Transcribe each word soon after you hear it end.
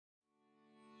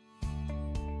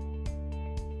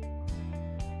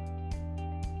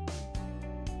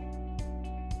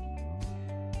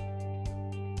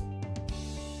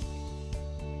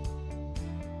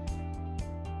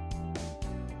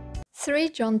3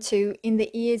 John 2 in the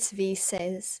ESV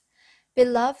says,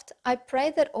 "Beloved, I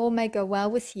pray that all may go well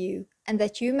with you, and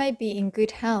that you may be in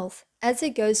good health, as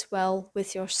it goes well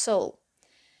with your soul."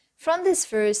 From this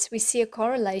verse, we see a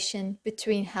correlation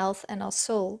between health and our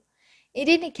soul. It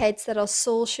indicates that our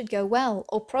soul should go well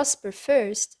or prosper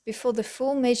first before the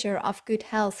full measure of good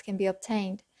health can be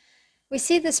obtained. We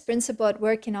see this principle at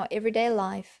work in our everyday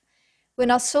life. When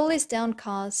our soul is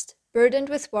downcast, burdened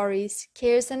with worries,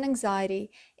 cares, and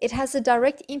anxiety, it has a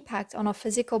direct impact on our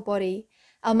physical body.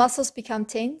 Our muscles become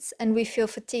tense and we feel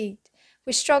fatigued.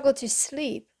 We struggle to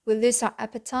sleep, we lose our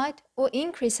appetite or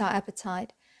increase our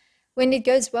appetite. When it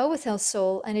goes well with our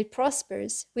soul and it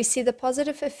prospers, we see the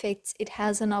positive effects it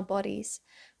has on our bodies.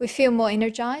 We feel more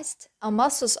energized, our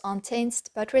muscles aren't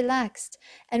tensed but relaxed,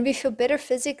 and we feel better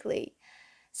physically.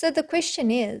 So the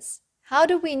question is, how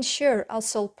do we ensure our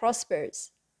soul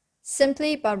prospers?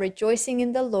 Simply by rejoicing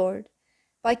in the Lord,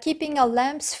 by keeping our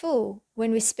lamps full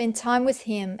when we spend time with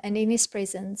Him and in His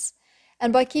presence,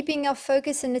 and by keeping our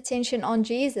focus and attention on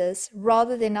Jesus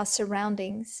rather than our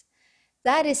surroundings.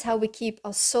 That is how we keep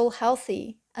our soul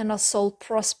healthy and our soul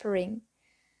prospering.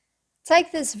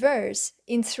 Take this verse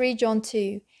in 3 John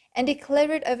 2 and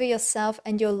declare it over yourself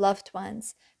and your loved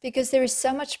ones, because there is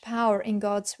so much power in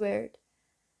God's Word.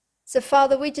 So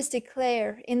Father, we just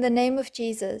declare in the name of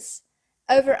Jesus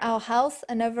over our health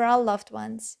and over our loved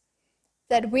ones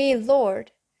that we,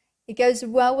 Lord, it goes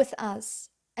well with us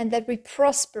and that we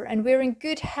prosper and we're in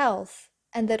good health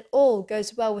and that all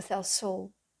goes well with our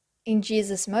soul. In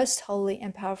Jesus' most holy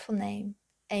and powerful name,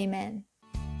 amen.